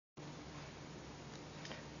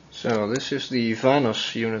So this is the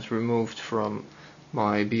VANOS unit removed from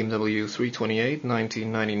my BMW 328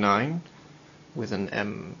 1999 with an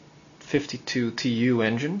M52TU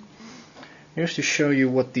engine. Here's to show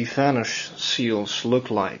you what the VANOS seals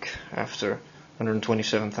look like after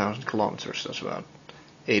 127,000 kilometers. That's about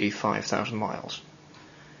 85,000 miles.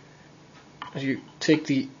 As you take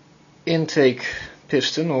the intake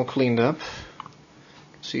piston all cleaned up,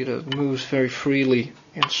 you can see that it moves very freely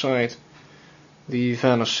inside the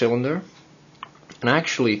VANOS cylinder, and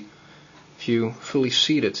actually if you fully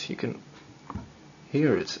seat it you can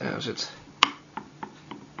hear it as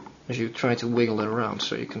you try to wiggle it around,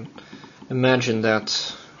 so you can imagine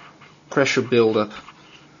that pressure buildup.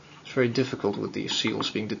 It's very difficult with these seals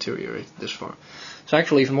being deteriorated this far. It's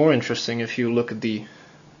actually even more interesting if you look at the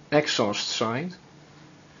exhaust side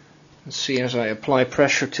and see, as I apply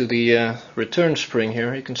pressure to the return spring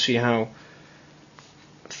here, you can see how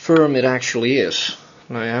firm it actually is.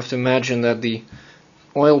 Now you have to imagine that the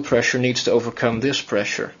oil pressure needs to overcome this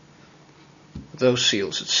pressure. With those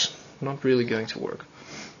seals it's not really going to work.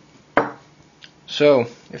 So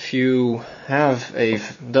if you have a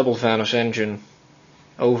double VANOS engine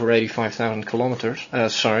over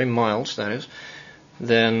 85,000 miles, that is,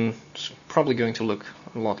 then it's probably going to look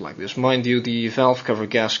a lot like this. Mind you, the valve cover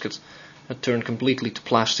gasket had turned completely to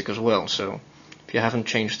plastic as well, so if you haven't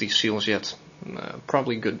changed these seals yet,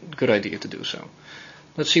 probably good idea to do so.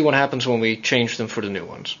 Let's see what happens when we change them for the new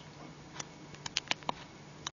ones.